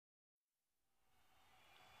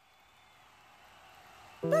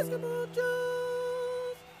Basketball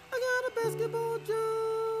Jones. I got a basketball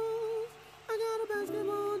Jones. I got a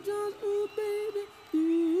basketball Jones. Ooh, baby.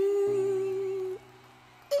 Ooh.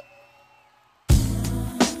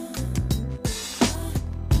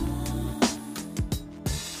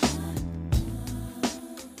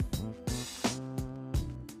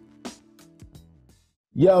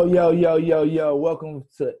 Yo, yo, yo, yo, yo. Welcome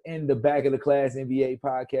to In the Back of the Class NBA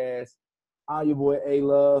podcast. I'm your boy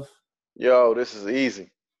A-Love, Yo, this is easy.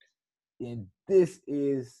 and this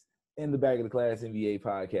is In the Back of the Class NBA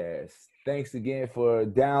podcast. Thanks again for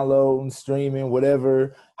downloading, streaming,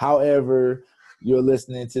 whatever, however you're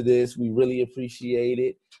listening to this. We really appreciate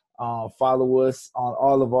it. Follow us on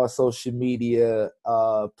all of our social media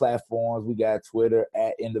platforms. We got Twitter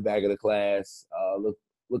at In the Back of the Class.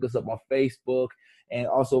 Look us up on Facebook. And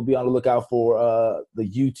also be on the lookout for the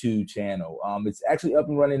YouTube channel. It's actually up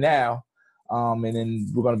and running now, and then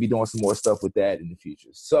we're going to be doing some more stuff with that in the future.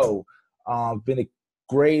 So, been a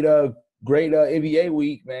great NBA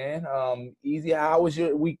week, man. Easy. How was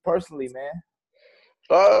your week personally, man?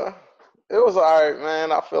 It was all right,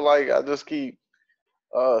 man. I feel like I just keep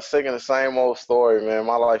singing the same old story, man.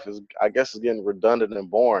 My life is, I guess, is getting redundant and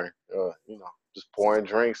boring. Just pouring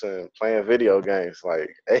drinks and playing video games. Like,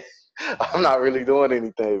 hey, I'm not really doing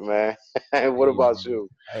anything, man. What about you?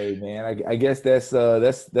 Hey, man, I guess that's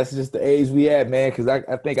just the age we at, man. Because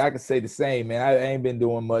I think I could say the same, man. I ain't been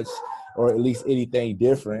doing much, or at least anything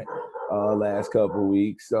different, last couple of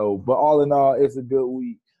weeks. So, but all in all, it's a good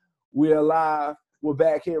week. We're alive. We're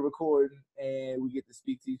back here recording, and we get to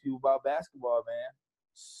speak to these people about basketball, man.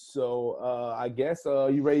 So, I guess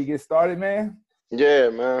you ready to get started, man?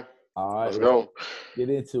 Yeah, man. All right, let's go. Get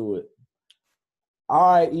into it.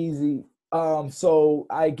 All right, easy. So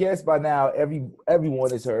I guess by now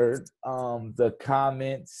everyone has heard the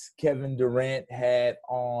comments Kevin Durant had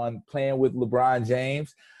on playing with LeBron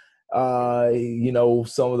James.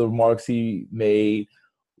 Some of the remarks he made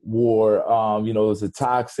were, it's a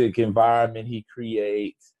toxic environment he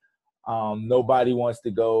creates. Nobody wants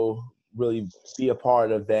to go really be a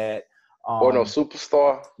part of that. Or no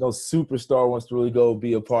superstar. No superstar wants to really go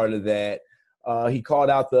be a part of that. He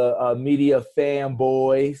called out the media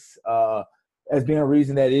fanboys as being a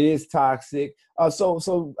reason that it is toxic.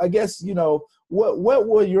 So I guess, what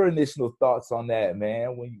were your initial thoughts on that,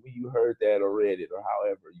 man, when you heard that or read it or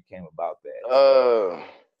however you came about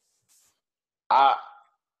that?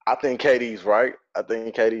 I think KD's right. I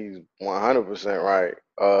think KD's 100% right.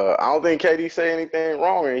 I don't think KD say anything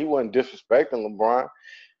wrong, and he wasn't disrespecting LeBron.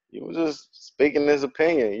 He was just speaking his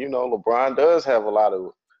opinion. LeBron does have a lot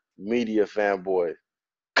of media fanboys,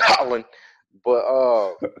 Colin,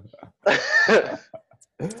 but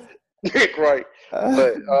Nick, right?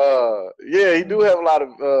 But yeah, he do have a lot of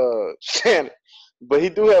Shannon, but he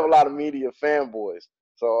do have a lot of media fanboys.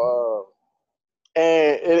 So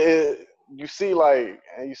and you see a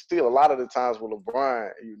lot of the times with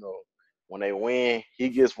LeBron, when they win, he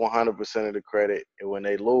gets 100% of the credit, and when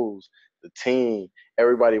they lose, the team,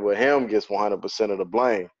 everybody with him gets 100% of the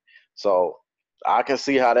blame. So I can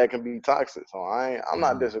see how that can be toxic. So I'm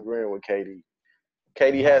not disagreeing with KD.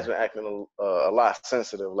 KD has been acting a lot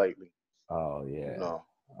sensitive lately. Oh yeah.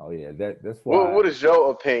 Oh yeah. That's why. What is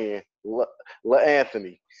your opinion,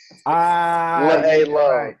 Anthony? A-Love.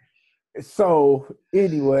 Right. So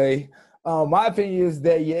anyway, my opinion is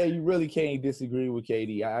that you really can't disagree with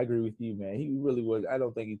KD. I agree with you, man. He really was. I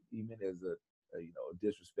don't think he meant as a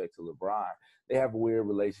disrespect to LeBron. They have a weird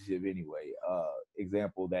relationship anyway.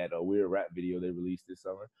 Example, that weird rap video they released this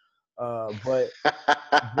summer. But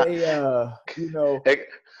they,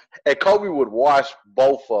 and Kobe would watch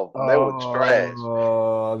both of them. They were trash.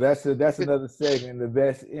 Oh, that's another segment. The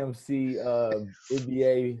best MC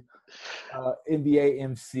NBA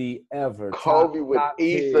MC ever. Kobe would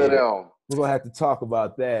ether them. We're gonna have to talk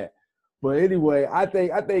about that. But anyway, I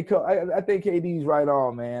think KD's right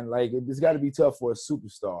on, man. Like, it's got to be tough for a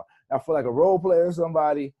superstar. Now, for like a role player or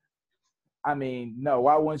somebody, I mean, no.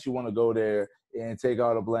 Why wouldn't you want to go there and take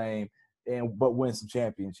all the blame but win some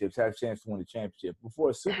championships, have a chance to win the championship? But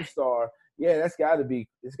for a superstar, it's got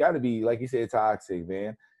to be like you said, toxic,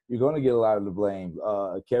 man. You're going to get a lot of the blame.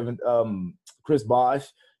 Chris Bosh,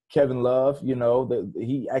 Kevin Love,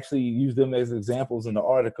 he actually used them as examples in the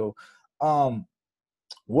article.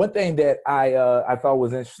 One thing that I thought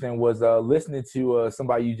was interesting was listening to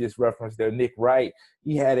somebody you just referenced there, Nick Wright.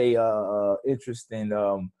 He had a interesting,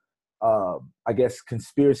 I guess,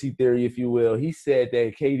 conspiracy theory, if you will. He said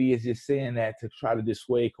that KD is just saying that to try to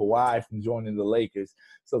dissuade Kawhi from joining the Lakers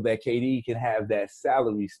so that KD can have that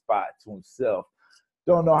salary spot to himself.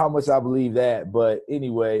 Don't know how much I believe that, but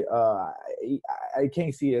anyway, I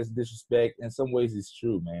can't see it as disrespect. In some ways, it's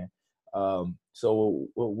true, man. So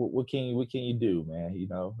what can you do, man? You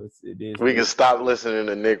know, it is We what can it stop listening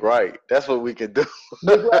to Nick Wright. That's what we can do.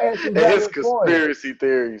 Nick Wright has some And his valid points. conspiracy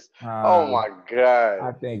theories. Oh my God.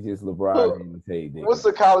 I think just LeBron didn't take Nick What Wright.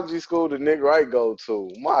 psychology school did Nick Wright go to?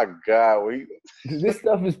 My God. This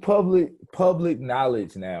stuff is public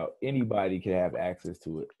knowledge now. Anybody can have access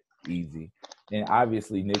to it easy. And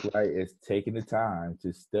obviously Nick Wright is taking the time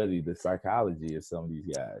to study the psychology of some of these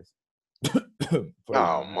guys.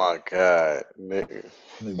 Oh my God. Maybe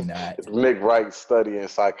not. Nick Wright studying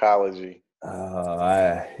psychology.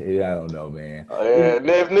 I don't know, man.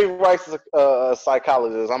 If Nick Wright's a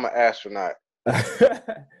psychologist, I'm an astronaut.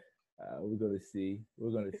 We're gonna see.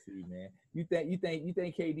 We're gonna see, man. You think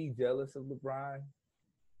KD jealous of LeBron?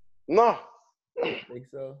 No. You think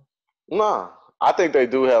so? No. I think they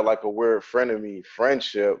do have like a weird frenemy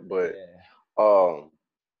friendship, but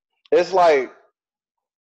it's like,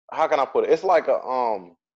 how can I put it? It's like a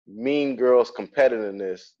mean girls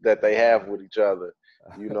competitiveness that they have with each other.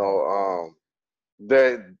 You know,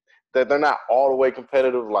 that they're not all the way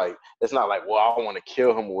competitive. Like, it's not like, well, I want to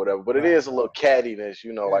kill him or whatever, but it is a little cattiness,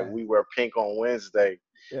 you know, like we wear pink on Wednesday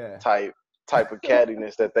type of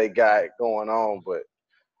cattiness that they got going on. But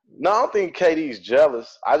no, I don't think KD's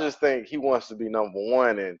jealous. I just think he wants to be number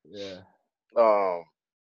one, and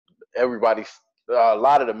everybody, a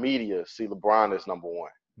lot of the media see LeBron as number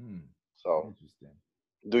one. So,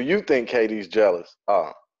 do you think KD's jealous?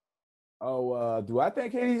 Do I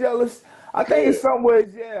think KD's jealous? I think in some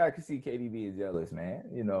ways, I can see KD being jealous, man.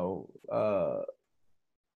 You know,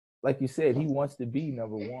 like you said, he wants to be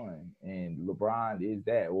number one, and LeBron is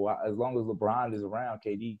that. Well, as long as LeBron is around,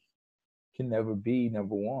 KD can never be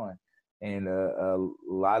number one. And a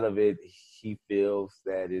lot of it, he feels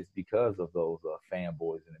that is because of those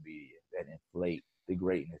fanboys in the media that inflate the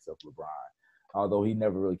greatness of LeBron. Although he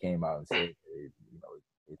never really came out and said,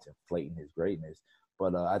 it's inflating his greatness.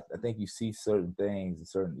 But I think you see certain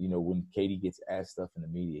things, when KD gets asked stuff in the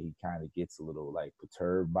media, he kind of gets a little like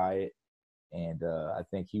perturbed by it. And I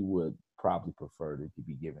think he would probably prefer to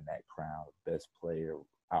be given that crown of best player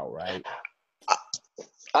outright.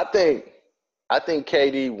 I think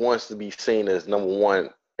KD wants to be seen as number one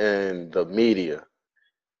in the media.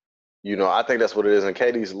 You know, I think that's what it is. And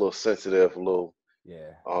KD's a little sensitive,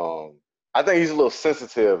 I think he's a little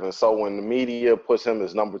sensitive. And so when the media puts him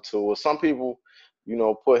as number two, or some people,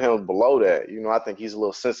 put him below that, I think he's a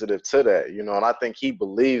little sensitive to that, and I think he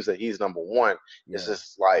believes that he's number one. Yeah. It's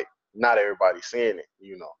just like not everybody's seeing it,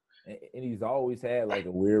 And he's always had like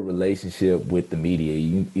a weird relationship with the media.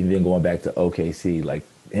 Even going back to OKC, like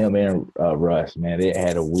him and Russ, man, they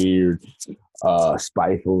had a weird,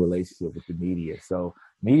 spiteful relationship with the media. So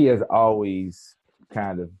media has always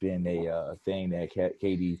kind of been a thing that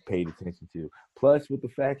KD's paid attention to. Plus, with the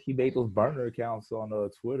fact he made those burner accounts on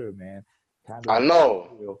Twitter, man. I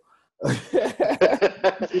know. He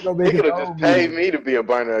could have just paid me to be a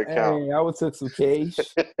burner account. Hey, I would took some cash,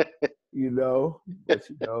 But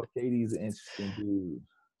KD's an interesting dude.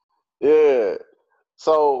 Yeah.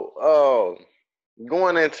 So,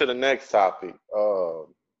 going into the next topic,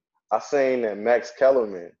 I seen that Max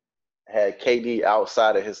Kellerman had KD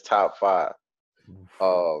outside of his top five.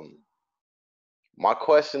 My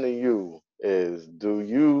question to you is, do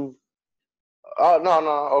you? Oh, no.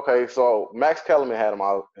 Okay, so Max Kellerman had him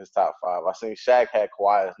out his top five. I seen Shaq had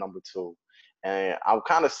Kawhi as number two. And I'm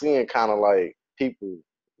kind of seeing like people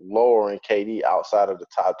lowering KD outside of the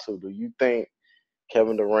top two. Do you think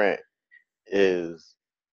Kevin Durant is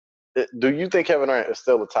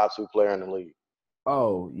still a top two player in the league?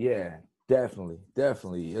 Oh, yeah, definitely.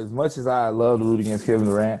 As much as I love to root against Kevin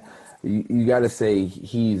Durant, you got to say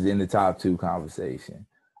he's in the top two conversation.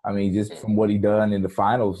 I mean, just from what he done in the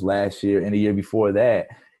finals last year and the year before that,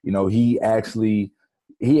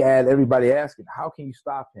 he had everybody asking, how can you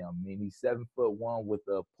stop him? I mean, he's 7'1" with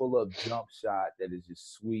a pull-up jump shot that is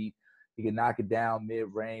just sweet. He can knock it down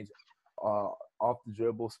mid-range, off the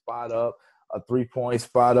dribble, spot up, a three-point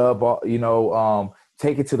spot up,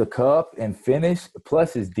 take it to the cup and finish.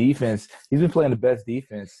 Plus his defense, he's been playing the best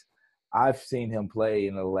defense I've seen him play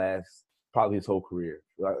in the last probably his whole career.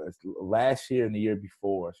 Last year and the year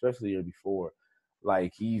before, especially the year before,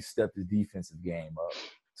 like he stepped his defensive game up.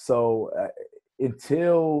 So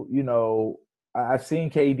until, I've seen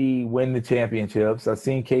KD win the championships. I've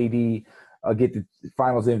seen KD get the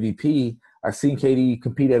finals MVP. I've seen KD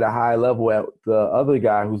compete at a high level at the other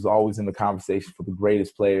guy who's always in the conversation for the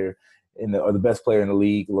greatest player or the best player in the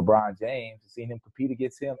league, LeBron James. I've seen him compete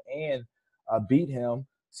against him and beat him.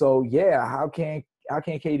 So, yeah, how can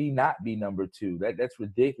KD not be number 2? That's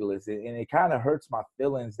ridiculous, and it kind of hurts my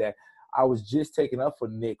feelings that I was just taking up for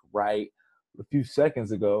Nick Wright a few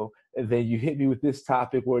seconds ago, and then you hit me with this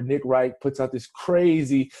topic where Nick Wright puts out this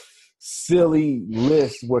crazy, silly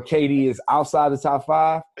list where KD is outside the top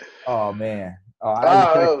 5. Oh man! It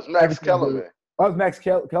was Max Kellerman. Oh, it was Max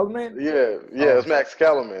Kellerman? Yeah, it was Max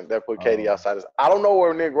Kellerman that put KD outside. I don't know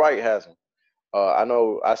where Nick Wright has him. I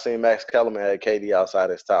know I seen Max Kellerman had KD outside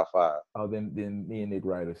his top 5. Oh, then me and Nick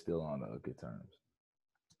Wright are still on good terms.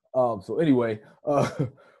 So anyway,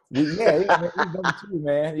 he's number 2,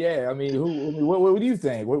 man. Yeah, I mean, what do you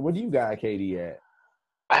think? What do you got KD at?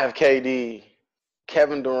 I have KD,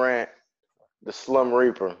 Kevin Durant, the Slum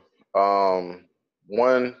Reaper.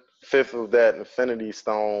 1/5 of that Infinity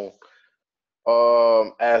Stone,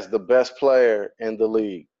 as the best player in the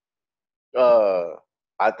league.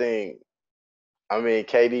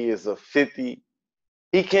 KD is a 50.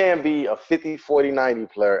 He can be a 50, 40, 90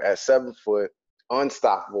 player at 7 foot,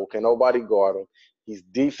 unstoppable. Can nobody guard him? He's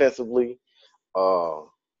defensively,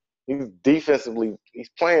 he's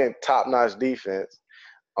playing top-notch defense.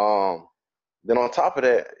 Then on top of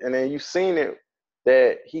that, and then you've seen it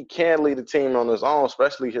that he can lead a team on his own,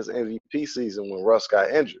 especially his MVP season when Russ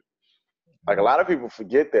got injured. Like, a lot of people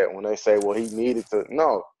forget that when they say, well, he needed to.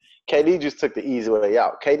 No, KD just took the easy way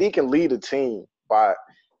out. KD can lead a team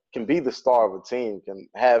can be the star of a team, can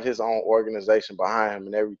have his own organization behind him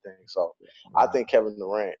and everything. So I think Kevin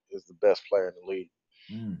Durant is the best player in the league.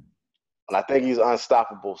 And I think he's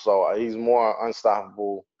unstoppable. So he's more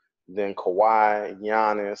unstoppable than Kawhi,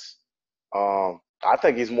 Giannis. I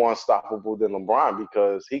think he's more unstoppable than LeBron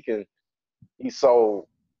because he's so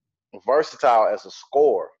versatile as a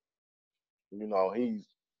scorer.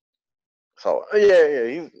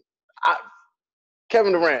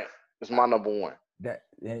 Kevin Durant is my number 1.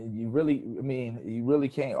 And you really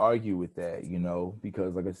can't argue with that,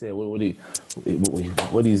 because like I said, from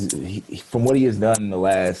what he has done in the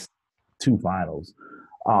last 2 finals.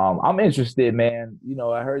 I'm interested, man.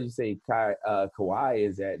 I heard you say Kawhi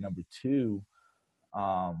is at number 2.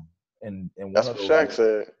 And that's what Shaq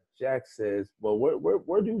said. Shaq says, well,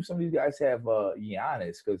 where do some of these guys have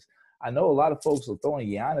Giannis? Because I know a lot of folks are throwing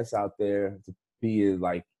Giannis out there to be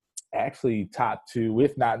like actually top 2,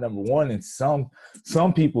 if not number 1 in some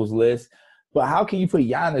people's list. But how can you put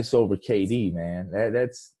Giannis over KD, man?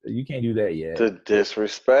 That's you can't do that yet. The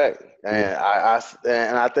disrespect, and I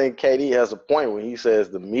think KD has a point when he says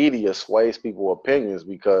the media sways people's opinions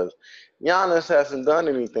because Giannis hasn't done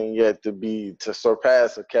anything yet to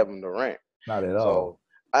surpass a Kevin Durant. Not at all.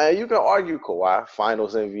 So, you can argue Kawhi,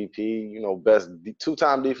 Finals MVP, best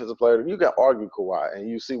 2-time defensive player. You can argue Kawhi, and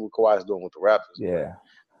you see what Kawhi's doing with the Raptors. Yeah.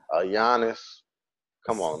 Giannis,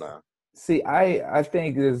 come on now. See, I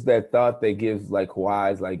think there's that thought that gives like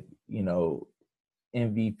Kawhi's like,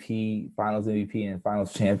 MVP, Finals MVP and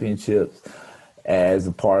Finals championships as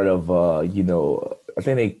a part of, I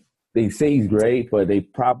think they say he's great, but they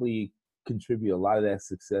probably contribute a lot of that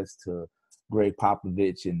success to Greg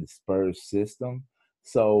Popovich and the Spurs system.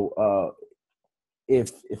 So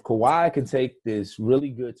if Kawhi can take this really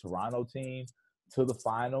good Toronto team to the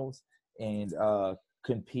finals and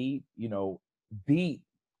compete, beat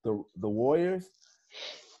the Warriors,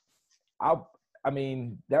 that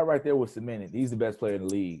right there was cemented. He's the best player in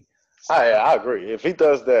the league. I agree. If he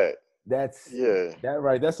does that, that's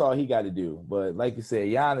all he got to do. But like you said,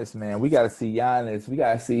 Giannis, man, we got to see Giannis. We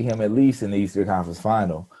got to see him at least in the Eastern Conference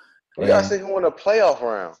Final. We got to see him win a playoff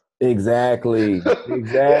round. Exactly. He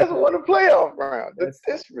hasn't won a playoff round. The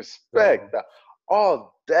disrespect, the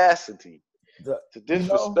audacity. To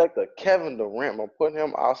disrespect a Kevin Durant, I'm putting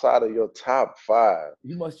him outside of your top 5.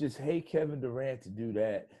 You must just hate Kevin Durant to do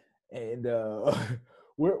that. And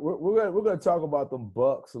we're gonna talk about them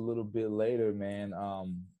Bucks a little bit later, man.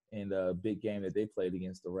 In the big game that they played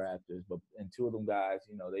against the Raptors, and 2 of them guys,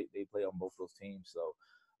 they play on both those teams. So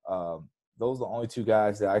those are the only 2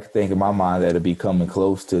 guys that I can think in my mind that'll be coming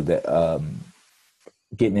close to that,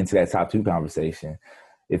 getting into that top 2 conversation.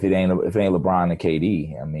 If it ain't LeBron and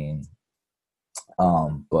KD,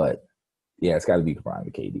 but yeah, it's got to be LeBron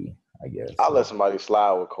and KD, I guess. I'll let somebody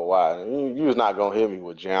slide with Kawhi. You was not gonna hit me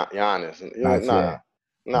with Giannis.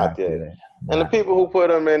 Not yet. And the people who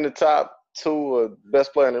put him in the top 2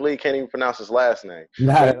 best player in the league can't even pronounce his last name.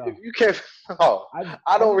 If you can't,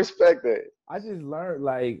 I don't respect that. I just learned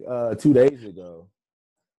like 2 days ago.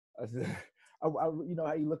 You know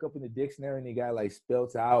how you look up in the dictionary and the guy like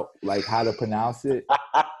spells out like how to pronounce it?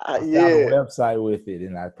 I found a website with it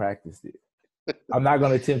and I practiced it. I'm not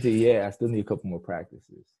going to attempt it yet. I still need a couple more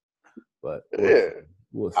practices. But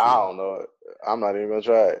we'll see. I don't know it. I'm not even going to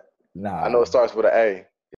try it. Nah. I know it starts with an A.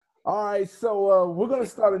 All right, so we're gonna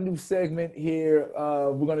start a new segment here.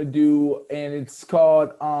 We're gonna do, and it's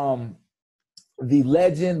called the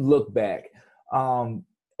Legend Look Back.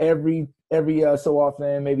 Every so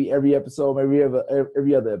often, maybe every episode, maybe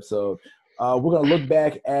every other episode, we're gonna look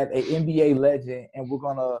back at an NBA legend, and we're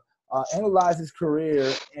gonna analyze his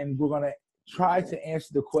career, and we're gonna try to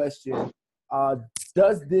answer the question: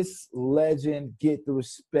 does this legend get the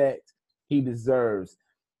respect he deserves?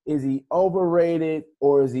 Is he overrated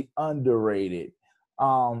or is he underrated?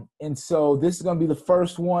 And so this is gonna be the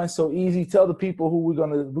first one. So Easy, tell the people who we're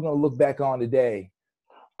gonna look back on today.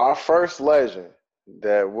 Our first legend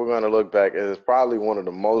that we're going to look back is probably one of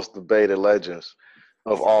the most debated legends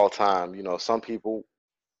of all time. You know, some people,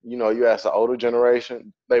 you ask the older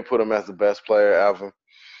generation, they put him as the best player ever.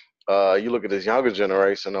 You look at this younger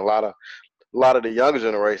generation, a lot of the younger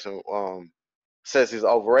generation says he's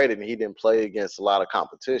overrated and he didn't play against a lot of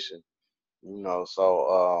competition.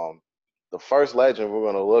 So the first legend we're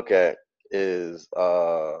going to look at is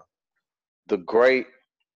the great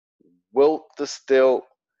Wilt the Stilt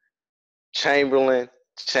Chamberlain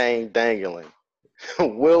chain dangling.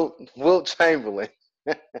 Wilt Chamberlain,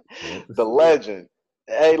 the legend.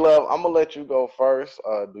 Hey, love, I'm gonna let you go first.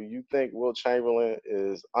 Do you think Wilt Chamberlain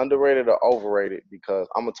is underrated or overrated? Because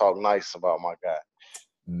I'm gonna talk nice about my guy.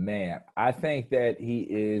 Man, I think that he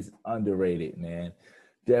is underrated, man.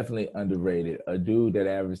 Definitely underrated. A dude that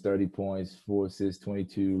averaged 30 points, 4 assists,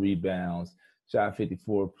 22 rebounds, shot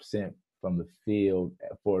 54% from the field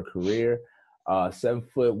for a career.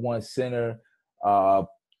 7'1" center, uh,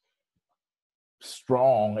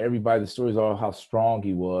 strong. Everybody, the stories are how strong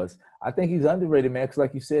he was. I think he's underrated, man. Because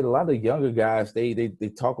like you said, a lot of younger guys they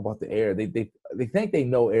talk about the air. They think they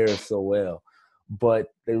know air so well,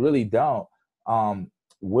 but they really don't.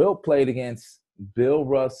 Will played against Bill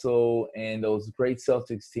Russell and those great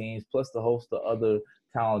Celtics teams, plus the host of other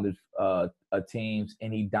talented teams,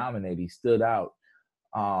 and he dominated. He stood out.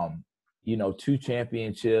 Two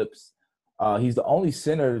championships. He's the only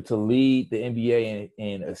center to lead the NBA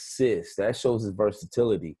in assists. That shows his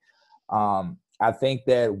versatility. I think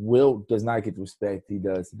that Wilt does not get the respect he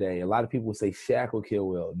does today. A lot of people say Shaq will kill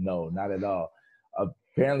Wilt. No, not at all.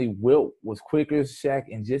 Apparently, Wilt was quicker as Shaq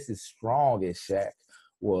and just as strong as Shaq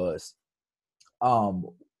was.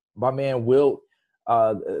 My man Wilt.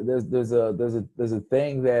 There's a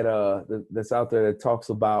thing that's out there that talks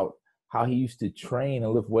about how he used to train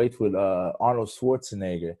and lift weights with Arnold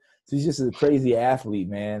Schwarzenegger. So he's just a crazy athlete,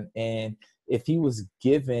 man. And if he was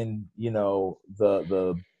given,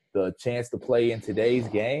 the chance to play in today's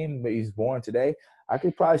game, he's born today, I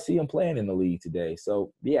could probably see him playing in the league today.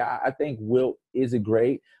 So yeah, I think Wilt is a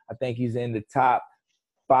great. I think he's in the top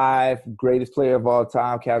 5 greatest player of all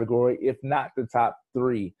time category, if not the top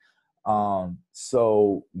 3.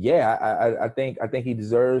 So yeah, I think he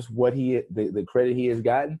deserves the credit he has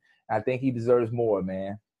gotten. I think he deserves more,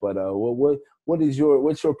 man. But what's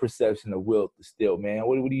your perception of Wilt still, man?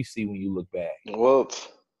 What do you see when you look back?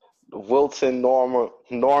 Wilton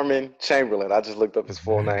Norman Chamberlain. I just looked up his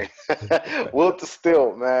full name. Wilt the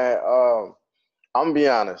Stilt, man. I'm gonna be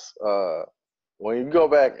honest. When you go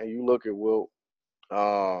back and you look at Wilt,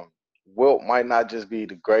 Wilt might not just be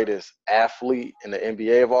the greatest athlete in the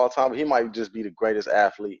NBA of all time, but he might just be the greatest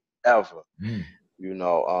athlete ever. Mm.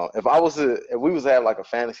 If we was to have like a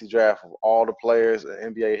fantasy draft of all the players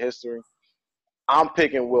in NBA history, I'm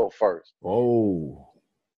picking Wilt first. Oh,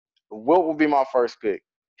 Wilt will be my first pick.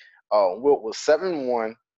 Wilt was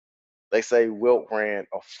 7'1". They say Wilt ran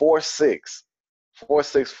a 4'6",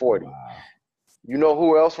 40. wow. You know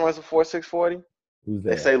who else runs a 4'6", 40? Who's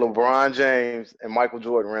They that? say LeBron James and Michael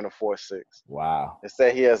Jordan ran a 4'6". Wow. They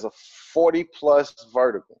say he has a 40-plus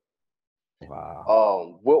vertical.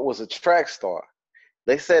 Wow. Wilt was a track star.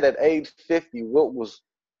 They said at age 50, Wilt was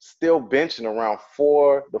still benching around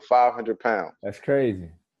 400 to 500 pounds. That's crazy.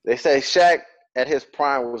 They say Shaq at his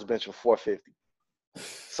prime was benching 450.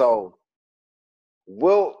 So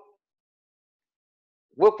Wilt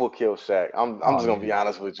will kill Shaq. I'm just gonna be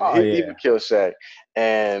honest with you. He would kill Shaq.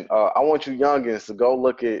 And I want you youngins to go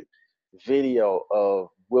look at video of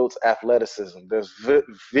Wilt's athleticism. There's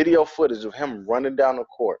video footage of him running down the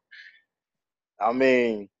court. I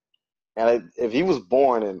mean, and if he was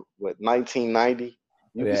born in 1990,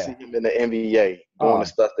 you can see him in the NBA doing the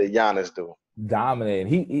stuff that Giannis do. Dominating.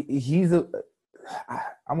 He's a.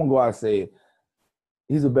 I'm gonna go out and say it.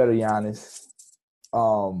 He's a better Giannis.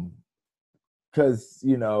 Because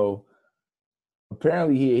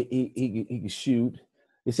apparently he can shoot.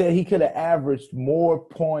 They said he could have averaged more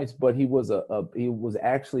points, but he was he was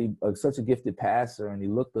actually such a gifted passer, and he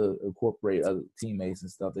looked to incorporate other teammates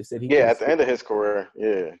and stuff. They said he Yeah, could have at the end of his career,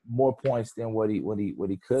 yeah. more points than what he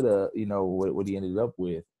could have, what he ended up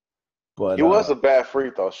with. But He was a bad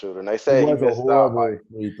free throw shooter, and they he said he was a missed out. Like, horrible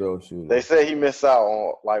free throw shooter. they said he missed out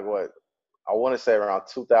on, like, what? I want to say around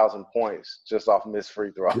 2,000 points just off missed free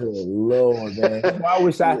throws. Good Lord, man! I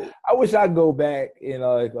wish I could go back and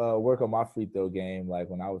work on my free throw game like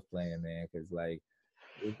when I was playing, man. Because like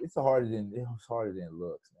it's harder than it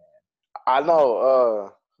looks, man. I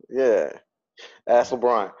know. Yeah, ask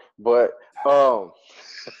LeBron, but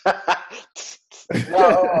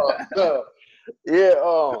yeah.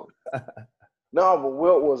 No, but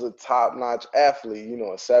Wilt was a top-notch athlete. You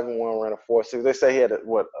know, a 7'1", ran a 4'6". They say he had at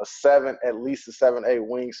least a 7'8"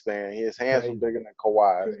 wingspan. His hands were bigger than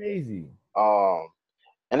Kawhi's. Crazy.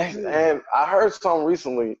 And I heard something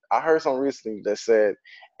recently. That said,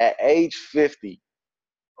 at age 50,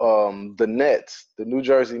 the New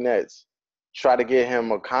Jersey Nets, tried to get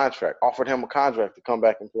him offered him a contract to come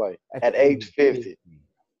back and play. At age 50,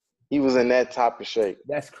 he was in that type of shape.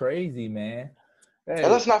 That's crazy, man. Hey.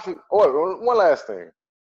 And let's not forget, one last thing.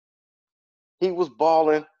 He was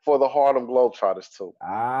balling for the Harlem Globetrotters too.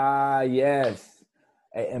 Ah, yes.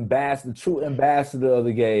 True ambassador of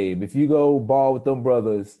the game. If you go ball with them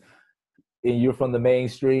brothers and you're from the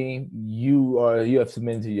mainstream, you have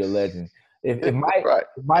submitted to your legend. If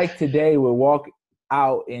Mike today would walk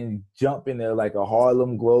out and jump in there like a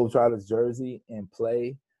Harlem Globetrotters jersey and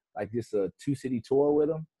play like just a 2-city tour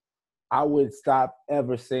with him, I would stop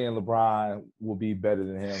ever saying LeBron will be better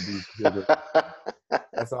than him.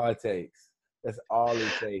 That's all it takes. That's all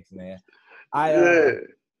it takes, man.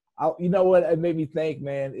 You know what it made me think,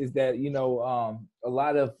 man, is that, a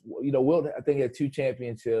lot of, Wilt, I think, had 2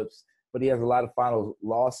 championships, but he has a lot of final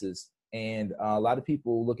losses. And a lot of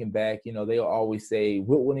people looking back, they'll always say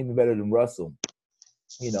Wilt wasn't even better than Russell,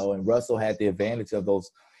 and Russell had the advantage of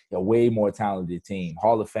those way more talented team,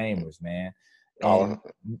 Hall of Famers, man. And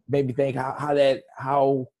made me think how that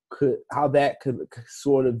could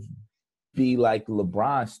sort of be like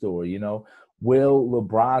LeBron's story, Will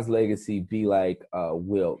LeBron's legacy be like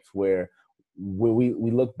Wilt's, where we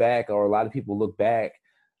look back, or a lot of people look back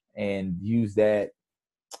and use that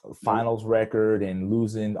finals record and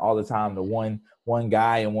losing all the time to one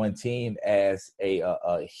guy and one team as a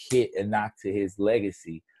hit and knock to his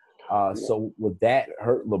legacy. So would that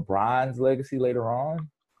hurt LeBron's legacy later on?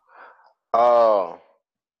 I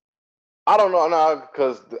don't know now,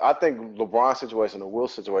 because I think LeBron's situation, the Will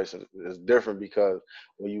situation, is different, because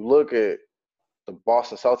when you look at the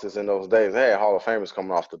Boston Celtics in those days, they had Hall of Famers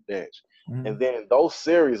coming off the bench. Mm-hmm. And then those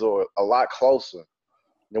series are a lot closer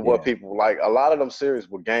than what people like. A lot of them series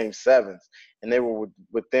were game 7s, and they were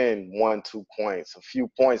within 1-2 points, a few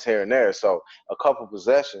points here and there. So a couple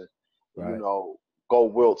possessions, go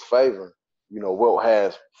Wilt's favor. Wilt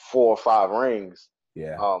has 4 or 5 rings.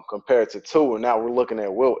 Compared to 2, and now we're looking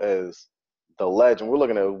at Wilt as the legend. We're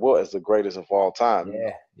looking at Wilt as the greatest of all time.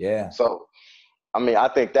 Yeah. So, I mean, I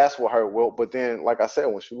think that's what hurt Wilt. But then, like I said,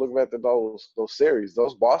 once you look at those series,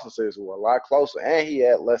 those Boston series were a lot closer, and he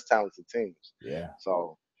had less talented teams. Yeah.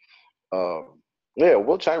 So,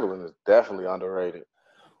 Wilt Chamberlain is definitely underrated.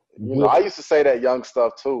 I used to say that young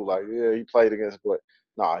stuff too. Like, he played against, but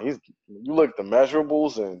you look at the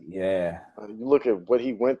measurables, and you look at what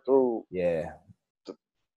he went through. Yeah.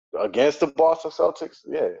 Against the Boston Celtics,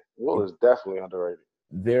 Will is definitely underrated.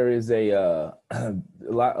 There is a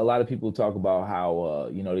lot of people talk about how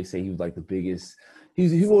they say he was like the biggest.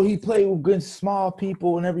 He played against small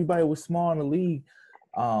people, and everybody was small in the league.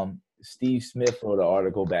 Steve Smith wrote an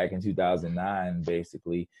article back in 2009.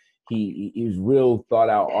 Basically, he was real thought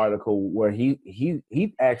out article where he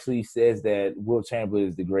actually says that Wilt Chamberlain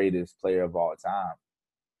is the greatest player of all time,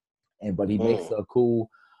 but he makes a cool,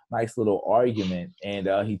 nice little argument, and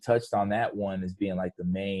he touched on that one as being like the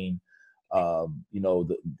main,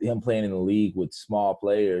 him playing in the league with small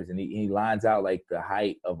players, and he lines out like the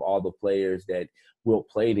height of all the players that Wilt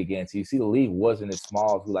played against. You see, the league wasn't as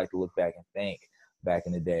small as we like to look back and think back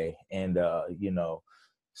in the day, and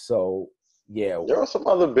so there were some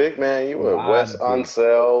other big man. You were Wes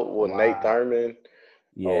Unseld, with Nate Thurman,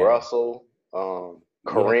 Russell,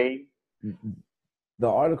 Kareem. The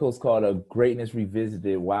article is called "Greatness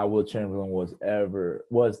Revisited: Why Wilt Chamberlain was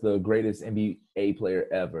the greatest NBA player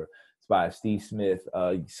ever." It's by Steve Smith.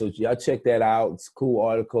 So y'all check that out. It's a cool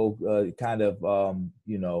article. Kind of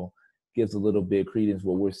gives a little bit of credence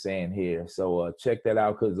what we're saying here. So check that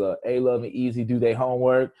out, because A-Love and Easy do their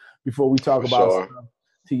homework before we talk about stuff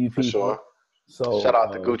to you people. For sure. So shout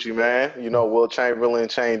out to Gucci Man. Wilt Chamberlain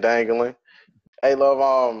chain dangling. Hey, love.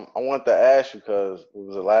 I wanted to ask you because it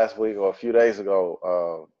was the last week or a few days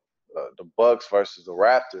ago. The Bucks versus the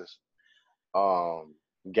Raptors um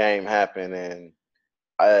game happened, and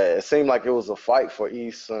it seemed like it was a fight for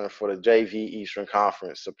the JV Eastern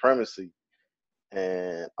Conference supremacy.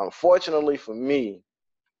 And unfortunately for me,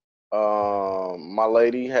 my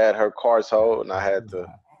lady had her cards hold, and I had to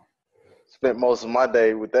spend most of my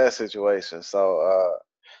day with that situation. So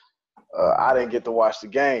I didn't get to watch the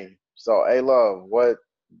game. So, hey, love,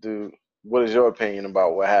 do what is your opinion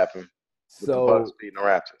about what happened with the Bucks So beating the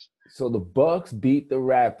Raptors? so the Bucks beat the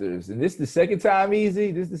Raptors, and this is the second time,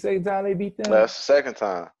 Easy. This is the second time they beat them. That's the second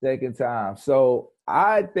time. Second time. So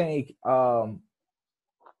I think.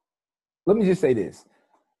 Let me just say this: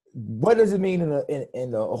 what does it mean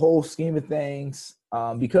in the whole scheme of things?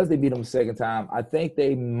 Because they beat them the second time, I think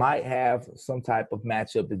they might have some type of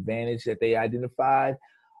matchup advantage that they identified.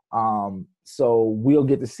 So we'll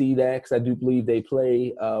get to see that because I do believe they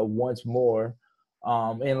play once more.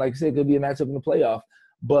 And like I said, it could be a matchup in the playoff.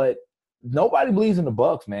 But nobody believes in the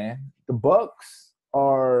Bucks, man. The Bucks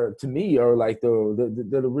are, to me, are like the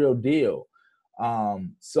real deal.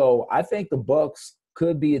 So I think the Bucks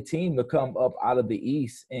could be a team to come up out of the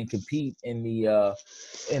East and compete in the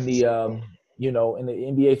in the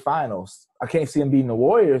NBA Finals. I can't see them beating the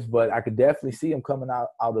Warriors, but I could definitely see them coming out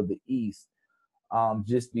of the East.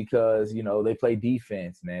 Just because, they play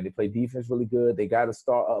defense, man. They play defense really good. They got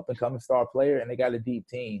a up and coming star player, and they got a deep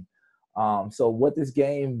team. So what this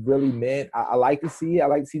game really meant, I like to see it. I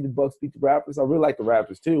like to see the Bucks beat the Raptors. I really like the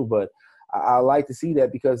Raptors too, but I like to see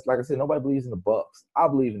that because, like I said, nobody believes in the Bucks. I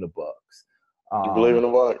believe in the Bucks. You believe in the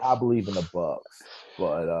Bucks? I believe in the Bucks,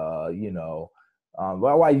 but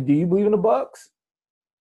why do you believe in the Bucks?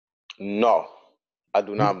 No, I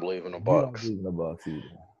do not believe in the You don't Bucks. believe in the Bucks either.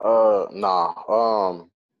 Nah.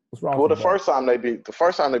 What's wrong Well, with the first time they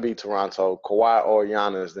beat Toronto, Kawhi or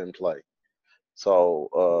Giannis didn't play. So,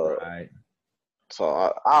 right. So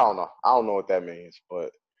I don't know. I don't know what that means,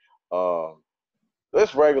 but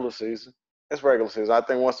it's regular season. It's regular season. I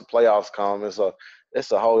think once the playoffs come,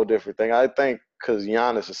 it's a whole different thing. I think because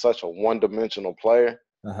Giannis is such a one-dimensional player,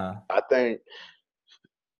 I think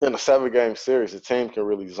in a 7-game series, the team can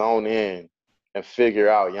really zone in and figure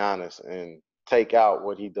out Giannis and take out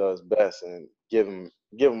what he does best and give him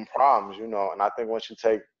problems, And I think once you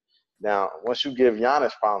give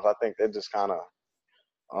Giannis problems, I think that just kind of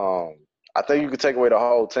I think you could take away the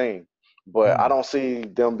whole team. But I don't see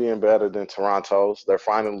them being better than Toronto's. They're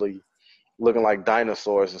finally looking like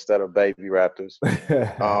dinosaurs instead of baby Raptors.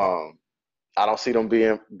 I don't see them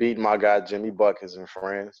beating my guy Jimmy Buckets and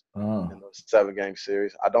friends in the 7-game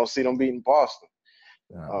series. I don't see them beating Boston.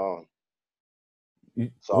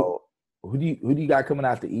 Who do you got coming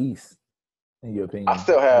out the East, in your opinion? I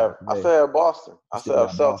still have Boston. I still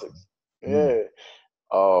have Celtics. Yeah.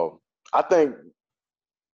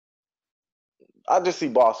 I just see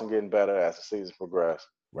Boston getting better as the season progresses.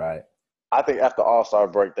 Right. I think after All-Star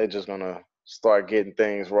break, they're just gonna start getting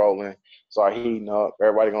things rolling, start heating up.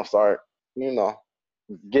 Everybody gonna start,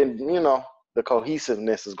 getting, the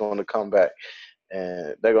cohesiveness is going to come back,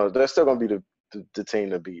 and they're still gonna be the team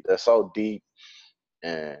to beat. They're so deep,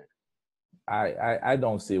 and I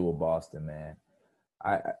don't see it with Boston, man.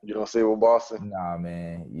 You don't see it with Boston? Nah,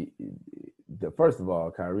 man. First of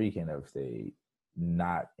all, Kyrie can't ever stay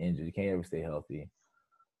not injured. He can't ever stay healthy.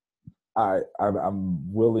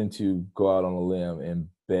 I'm willing to go out on a limb and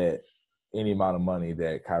bet any amount of money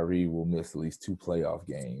that Kyrie will miss at least 2 playoff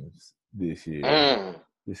games this year,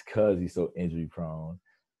 just because he's so injury prone.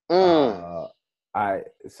 I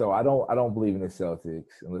don't believe in the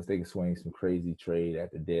Celtics unless they can swing some crazy trade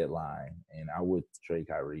at the deadline, and I would trade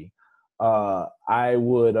Kyrie. I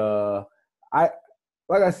would like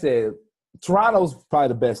I said, Toronto's probably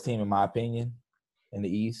the best team in my opinion in the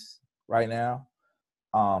East right now.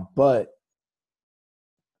 But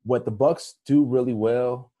what the Bucks do really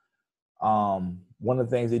well, one of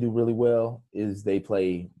the things they do really well is they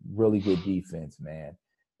play really good defense, man.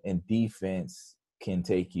 And defense can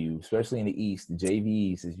take you, especially in the East, the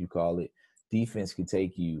JVs as you call it, defense can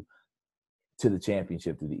take you to the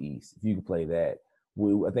championship through the East if you can play that.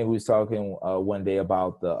 I think we was talking one day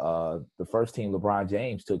about the first team LeBron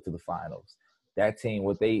James took to the finals. That team,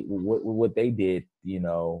 what they did,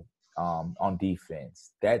 on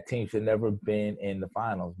defense. That team should never have been in the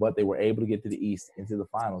finals, but they were able to get to the East into the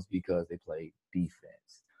finals because they played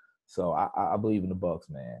defense. So I believe in the Bucks,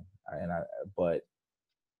 man. But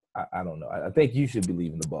I don't know. I think you should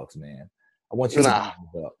believe in the Bucks, man. I want you to believe in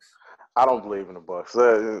the Bucks. I don't believe in the Bucks.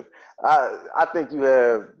 I think you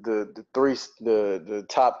have the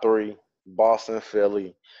top 3: Boston,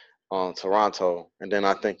 Philly, Toronto, and then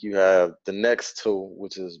I think you have the next two,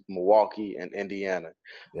 which is Milwaukee and Indiana.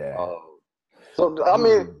 Yeah. Uh, so I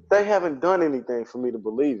mean, they haven't done anything for me to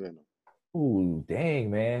believe in them. Ooh, dang,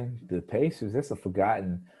 man. The Pacers, that's a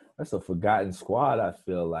forgotten squad, I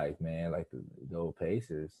feel like, man. Like the old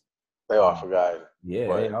Pacers. They are forgotten. Yeah,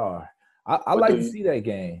 they But, are. I like to see that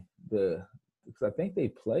game. Because I think they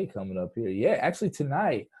play coming up here. Yeah, actually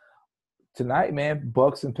tonight, man,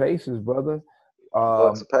 Bucks and Pacers, brother.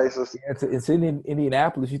 Bucks and Pacers. Yeah, it's in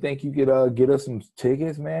Indianapolis. You think you could get us some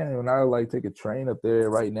tickets, man? And I like take a train up there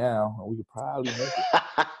right now. We could probably make it.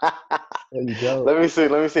 There you go. Let me see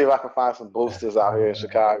if I can find some boosters out here in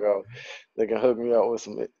Chicago. They can hook me up with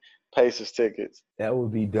some Pacers tickets. That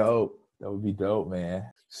would be dope. That would be dope, man.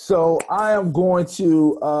 So I am going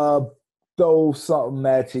to throw something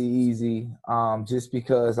at you easy, just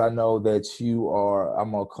because I know that you are.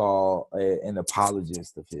 I'm gonna call an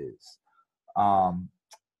apologist of his.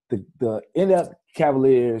 The NF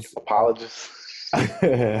Cavaliers. Apologist.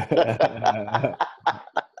 The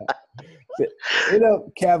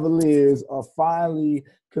NF Cavaliers are finally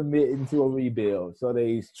committing to a rebuild. So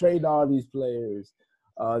they trading all these players.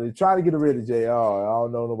 They're trying to get rid of JR. I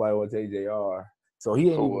don't know nobody wants to take JR. So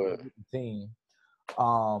he ain't even with the team.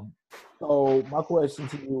 So my question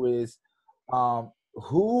to you is,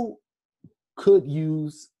 who could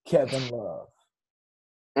use Kevin Love?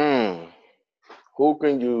 Who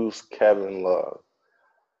can use Kevin Love?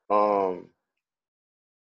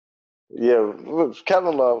 Yeah,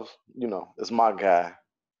 Kevin Love, is my guy.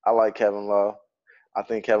 I like Kevin Love. I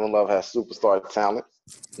think Kevin Love has superstar talent,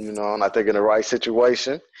 and I think in the right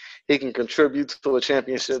situation, he can contribute to a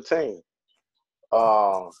championship team.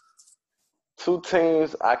 Two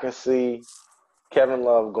teams I can see Kevin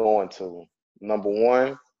Love going to. Number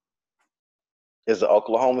one is the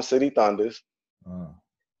Oklahoma City Thunders.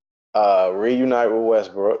 Reunite with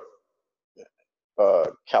Westbrook.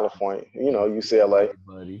 California, UCLA.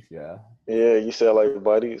 Buddies, yeah. Yeah, UCLA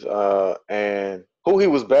buddies. And who he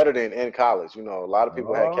was better than in college. A lot of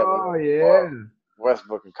people had Kevin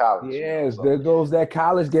Westbrook in college. Yes, there goes that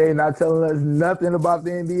college game not telling us nothing about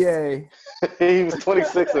the NBA. He was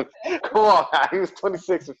 26 and come on, he was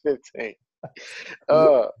 26 and 15.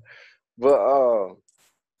 And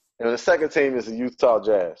the second team is the Utah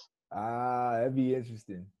Jazz. That'd be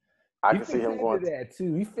interesting. I can see him going to that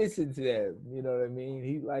too. He fits into that. You know what I mean?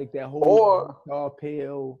 He like that whole Utah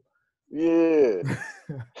pale. Yeah.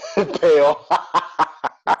 Pale.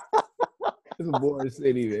 It's a boring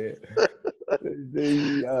city, man.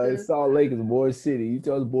 Salt Lake is a boring city.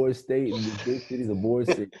 Utah's a boring state, and the big city's a boring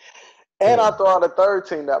city. And I throw out a third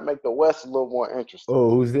team that make the West a little more interesting. Oh,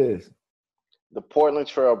 who's this? The Portland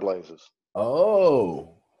Trailblazers.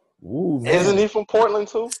 Oh. Ooh, isn't he from Portland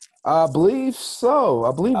too? I believe so.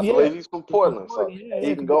 I believe he's from Portland. So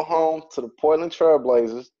he can go home to the Portland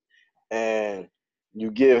Trailblazers, and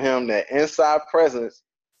you give him that inside presence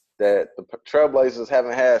that the Trailblazers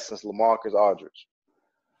haven't had since LaMarcus Aldridge.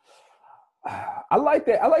 I like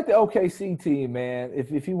that. I like the OKC team, man.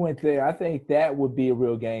 If he went there, I think that would be a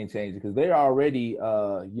real game changer because they're already,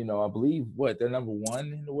 I believe they're number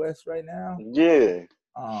one in the West right now. Yeah.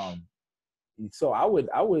 So I would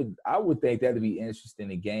think that'd be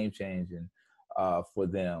interesting and game changing for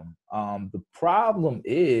them. The problem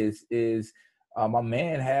is my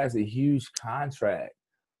man has a huge contract.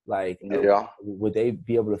 Like, would they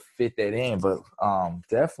be able to fit that in? But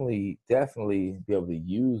definitely be able to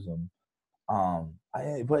use him.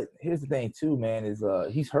 But here's the thing too, man, is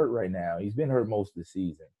he's hurt right now. He's been hurt most of the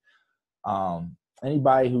season.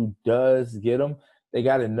 Anybody who does get him, they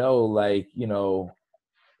got to know, like,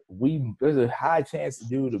 there's a high chance the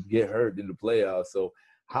dude to get hurt in the playoffs. So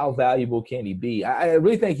how valuable can he be? I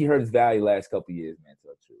really think he hurt his value last couple of years, man. So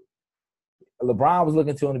true. LeBron was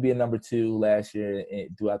looking to him to be a number 2 last year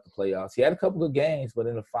throughout the playoffs. He had a couple good games, but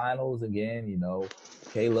in the finals, again,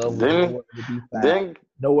 K-Love was nowhere to be found.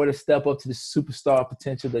 Nowhere to step up to the superstar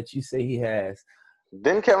potential that you say he has.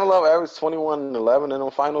 Didn't Kevin Love average 21 and 11 in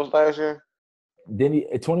the finals last year? Didn't he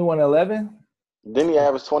 21 and 11? Didn't he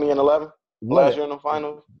average 20 and 11 last year in the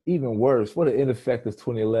finals? Even worse. What an ineffective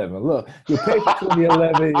 2011. Look, you pay for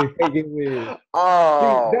 2011 and you can't get win.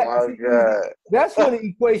 Oh, my God. That's what it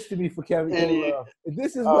equates to me for Kevin Love.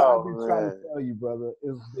 This is what I've been trying to tell you, brother,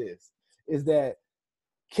 is that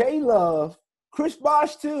K-Love, Chris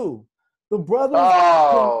Bosh too, the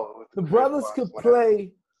brothers could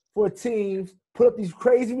play for teams, put up these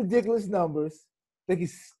crazy, ridiculous numbers. They can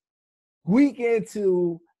squeak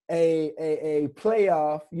into a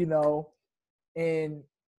playoff, and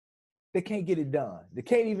they can't get it done. They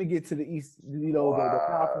can't even get to the East, the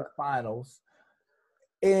conference finals.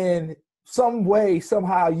 And some way,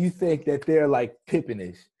 somehow you think that they're like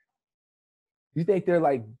Pippinish. You think they're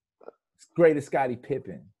like great as Scottie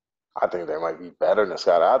Pippen. I think they might be better than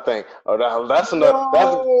Scott. I think that's enough.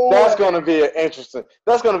 No That's way. going to be an interesting.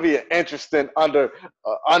 That's going to be an interesting overrated,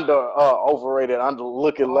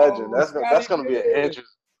 underlooking legend. Oh, That's Scottie going to be an Pippen. interesting.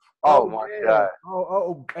 Oh Oh my yeah.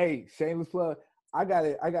 God. Hey, shameless plug. I got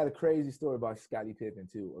a crazy story about Scottie Pippen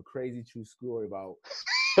too. A crazy true story about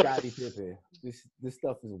Scottie Pippen. This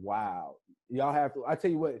stuff is wild. Y'all have to. I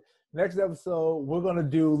tell you what. Next episode, we're gonna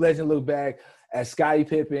do Legend Look Back at Scottie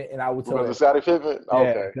Pippen, and I will We're tell going to it. do Scottie Pippen. Yeah,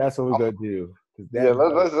 Okay. that's what we're gonna do. Yeah,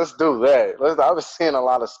 That, let's do that. I've been seeing a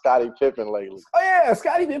lot of Scottie Pippen lately. oh yeah,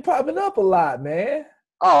 Scottie been popping up a lot, man.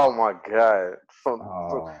 Oh my God.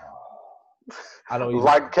 Oh, I don't even.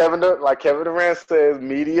 Like Kevin Durant says,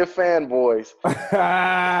 media fanboys.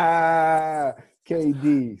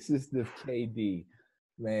 KD, sister of KD.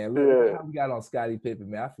 Man, look Yeah. how we got on Scottie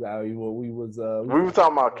Pippen, man. I forgot what we was. We were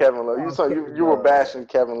talking about Kevin Love. Kevin You were Love. bashing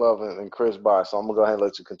Kevin Love and Chris Bosh, so I'm gonna go ahead and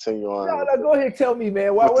let you continue on. No, go ahead, tell me,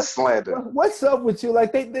 man. With the slander. What's up with you?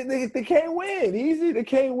 Like they can't win. Easy, they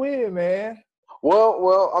can't win, man.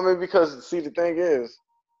 Well, I mean, because see, the thing is,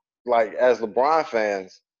 like as LeBron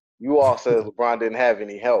fans, you all said LeBron didn't have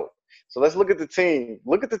any help. So let's look at the team.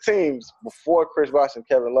 Look at the teams before Chris Bosh and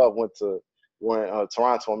Kevin Love went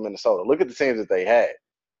Toronto and Minnesota. Look at the teams that they had.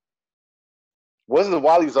 Wasn't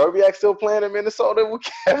Wally Zerbiak still playing in Minnesota with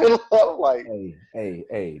Kevin Love? Like,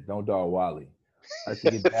 hey, don't dog Wally. I used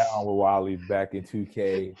to get down with Wally back in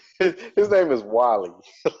 2K. His name is Wally.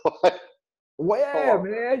 Well, yeah,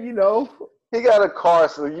 man, you know. He got a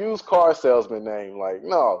used car salesman name. Like,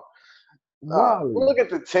 no. Wally. Look at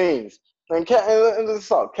the teams. And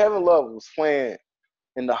Kevin Love was playing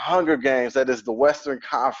in the Hunger Games, that is the Western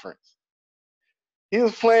Conference. He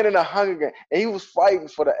was playing in the Hunger Games, and he was fighting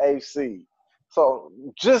for the AFC. So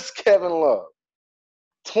just Kevin Love.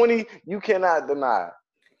 20, you cannot deny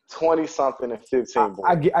 20-something and 15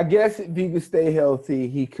 points. I guess if he could stay healthy,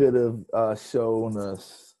 he could have shown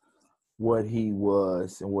us what he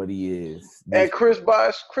was and what he is. And Chris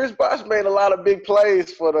Bosh made a lot of big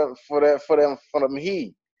plays for them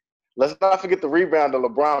Heat. Let's not forget the rebound of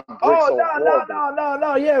LeBron.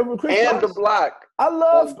 No. Yeah, Chris and Bosh, the block. I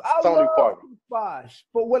love Tony Parker. Chris Bosh,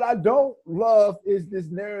 but what I don't love is this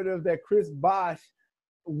narrative that Chris Bosh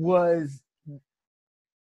was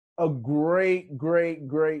a great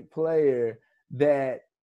player that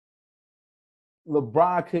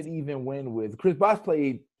LeBron could even win with. Chris Bosh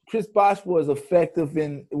was effective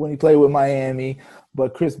when he played with Miami,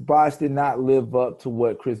 but Chris Bosh did not live up to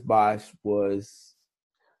what Chris Bosh was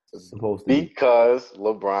supposed to be. Because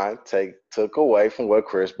LeBron took away from what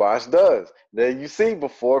Chris Bosh does. There you see,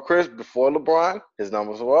 before LeBron, his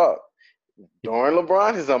numbers were up. During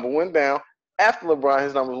LeBron, his number went down. After LeBron,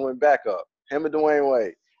 his numbers went back up. Him and Dwayne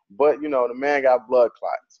Wade. But, the man got blood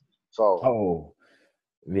clots. So. Oh,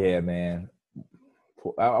 yeah, man.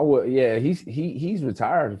 He's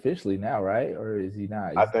retired officially now, right? Or is he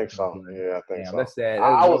not? I think so. Yeah, I think so. That's sad.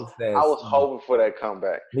 I was hoping for that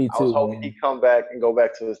comeback. Me too. I was hoping he'd come back and go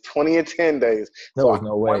back to his 2010 days. There was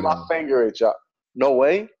no way. Point my finger at y'all. No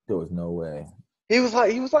way. There was no way. He was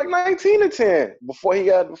like 19 and 10 before he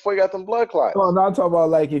got them blood clots. Oh, no, I'm talking about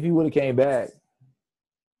like if he would have came back.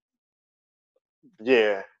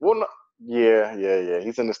 Yeah. Well, no. Yeah.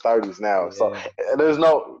 He's in his 30s now. Yeah. So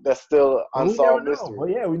that's still unsolved mystery. Well,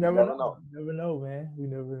 yeah, we never know. Never know, man. We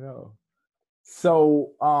never know.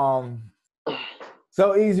 So,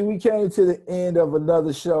 so easy. We came to the end of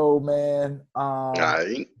another show, man.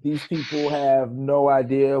 These people have no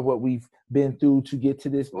idea what we've been through to get to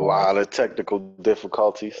this point. A lot of technical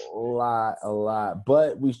difficulties. A lot.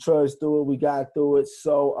 But we trudged through it. We got through it.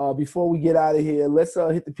 So before we get out of here, let's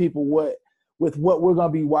hit the people with what we're going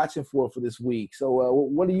to be watching for this week. So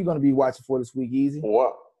what are you going to be watching for this week, Easy?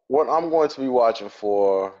 What I'm going to be watching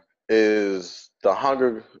for is the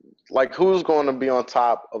Hunger – like who's going to be on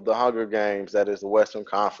top of the Hunger Games, that is the Western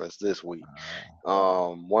Conference this week.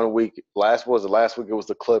 1 week – last week it was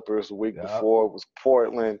the Clippers. The week before it was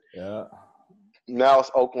Portland. Yeah. Now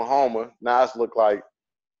it's Oklahoma. Now it's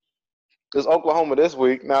Oklahoma this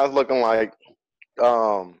week. Now it's looking like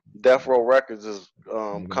Death Row Records is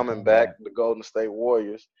coming back, the Golden State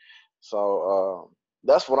Warriors. So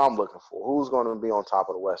that's what I'm looking for. Who's going to be on top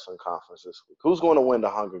of the Western Conference this week? Who's going to win the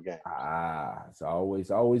Hunger Games? It's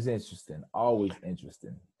always interesting. Always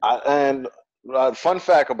interesting. And fun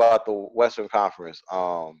fact about the Western Conference,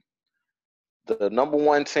 the number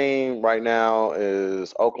one team right now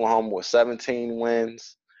is Oklahoma with 17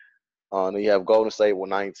 wins. Then you have Golden State with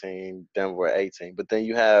 19, Denver at 18. But then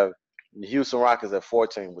you have the Houston Rockets at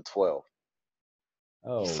 14 with 12.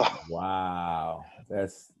 Oh, So wow.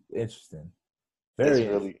 That's interesting. it's Very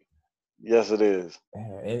interesting. really, yes, it is.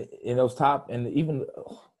 Yeah, and in those top, and even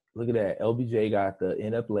look at that. LBJ got the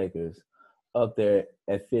NF Lakers up there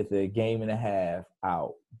at fifth, a game and a half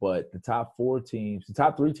out. But the top four teams, the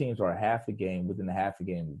top three teams are a half a game within a half a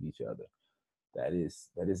game of each other. That is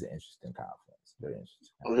an interesting conference. Very interesting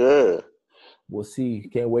conference. Yeah. We'll see.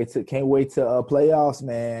 Can't wait to playoffs,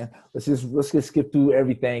 man. Let's just skip through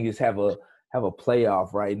everything. Just have a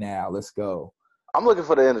playoff right now. Let's go. I'm looking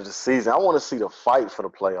for the end of the season. I want to see the fight for the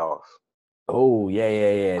playoffs. Oh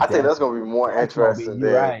yeah. I think that's going to be more That's gonna be. interesting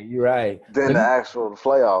You're right. You're right. than the actual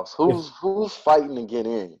playoffs. Who's fighting to get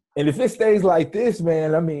in? And if it stays like this,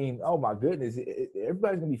 man, I mean, oh my goodness,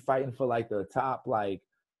 everybody's gonna be fighting for like the top. Like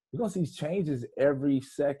we're gonna see changes every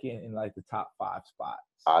second in like the top 5 spots.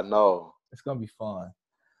 I know. It's gonna be fun.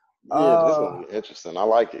 Yeah, this is going to be interesting. I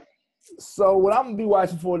like it. So what I'm gonna be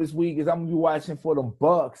watching for this week is I'm gonna be watching for them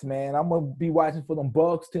Bucks, man. I'm gonna be watching for them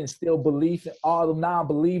Bucks to instill belief in all the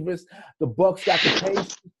non-believers. The Bucks got the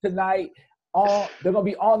Pacers tonight. They're gonna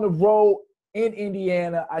be on the road in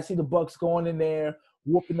Indiana. I see the Bucks going in there,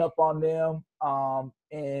 whooping up on them,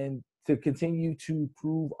 and to continue to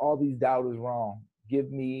prove all these doubters wrong.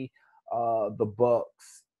 Give me the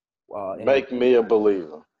Bucks. Make me a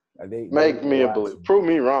believer. Make me a believer. Prove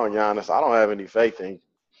me wrong, Giannis. I don't have any faith in you.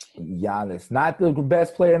 Giannis, not the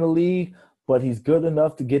best player in the league, but he's good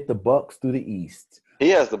enough to get the Bucks through the East. He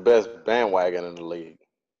has the best bandwagon in the league.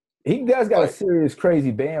 He does got a serious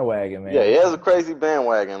crazy bandwagon, man. Yeah, he has a crazy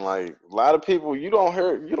bandwagon. Like a lot of people, you don't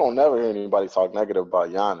never hear anybody talk negative about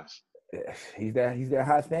Giannis. He's that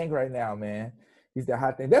hot thing right now, man. He's that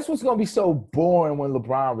hot thing. That's what's gonna be so boring when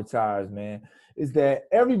LeBron retires, man. Is that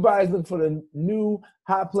everybody's looking for the new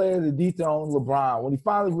hot player to dethrone LeBron. When he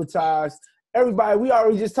finally retires, everybody, we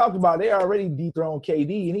already just talked about, they already dethroned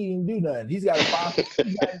KD, and he didn't do nothing. He's got a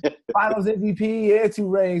finals MVP and 2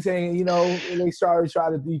 rings, saying, they started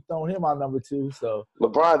trying to dethrone him on number 2. So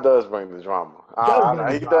LeBron does bring the drama.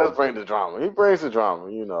 He does bring the drama. He brings the drama.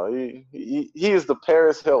 He is the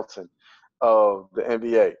Paris Hilton of the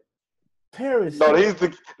NBA. Paris? No,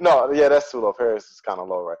 that's too low. Paris is kind of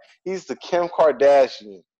low, right? He's the Kim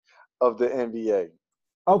Kardashian of the NBA.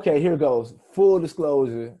 Okay, here goes. Full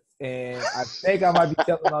disclosure. And I think I might be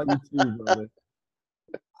telling on you too, brother.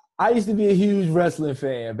 I used to be a huge wrestling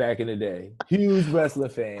fan back in the day. Huge wrestling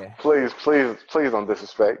fan. Please don't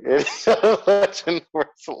disrespect any legend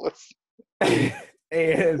wrestlers.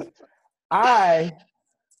 And I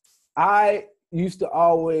used to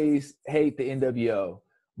always hate the NWO,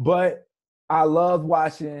 but I loved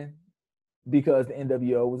watching because the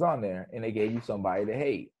NWO was on there and they gave you somebody to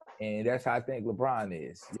hate. And that's how I think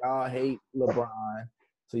LeBron is. Y'all hate LeBron.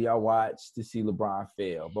 So y'all watch to see LeBron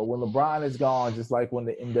fail. But when LeBron is gone, just like when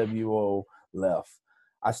the NWO left,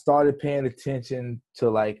 I started paying attention to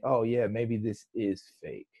like, oh, yeah, maybe this is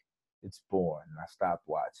fake. It's boring. And I stopped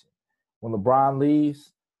watching. When LeBron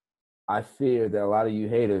leaves, I fear that a lot of you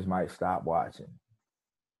haters might stop watching.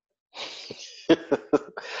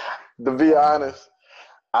 To be honest,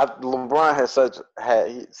 LeBron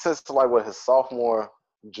since like his sophomore,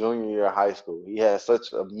 junior year of high school, he had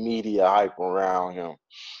such a media hype around him.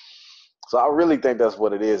 So I really think that's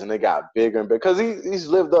what it is, and it got bigger and bigger because he's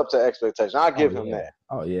lived up to expectation. I give him that.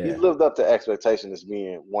 Oh yeah, he's lived up to expectation as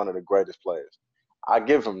being one of the greatest players. I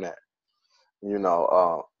give him that.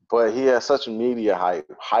 But he has such a media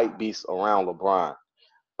hype beast around LeBron.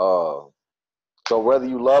 So whether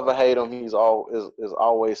you love or hate him, is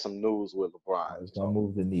always some news with LeBron. It's gonna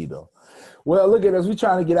move the needle. Well, look at us. We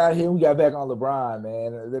trying to get out of here. We got back on LeBron,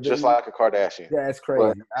 man. Just like a Kardashian. Yeah, that's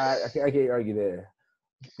crazy. I can't argue there.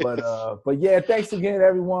 But yeah, thanks again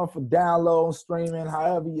everyone for downloading, streaming,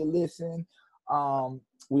 however you listen.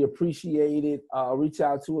 We appreciate it. Reach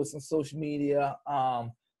out to us on social media.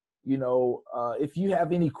 If you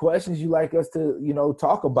have any questions you'd like us to,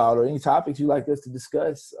 talk about or any topics you'd like us to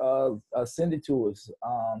discuss, send it to us.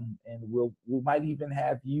 And we might even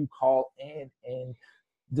have you call in and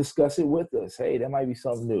discuss it with us. Hey, that might be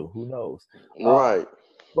something new. Who knows? Right.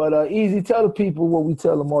 But Easy, tell the people what we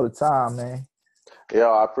tell them all the time, man. Yeah,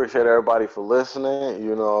 I appreciate everybody for listening.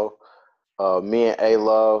 Me and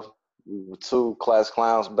A-Love, we were 2 class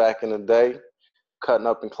clowns back in the day, cutting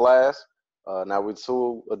up in class. Now we're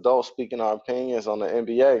 2 adults speaking our opinions on the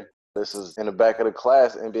NBA. This is In the Back of the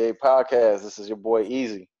Class NBA podcast. This is your boy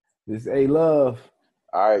Easy. This is A-Love.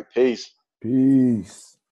 All right, peace. Peace.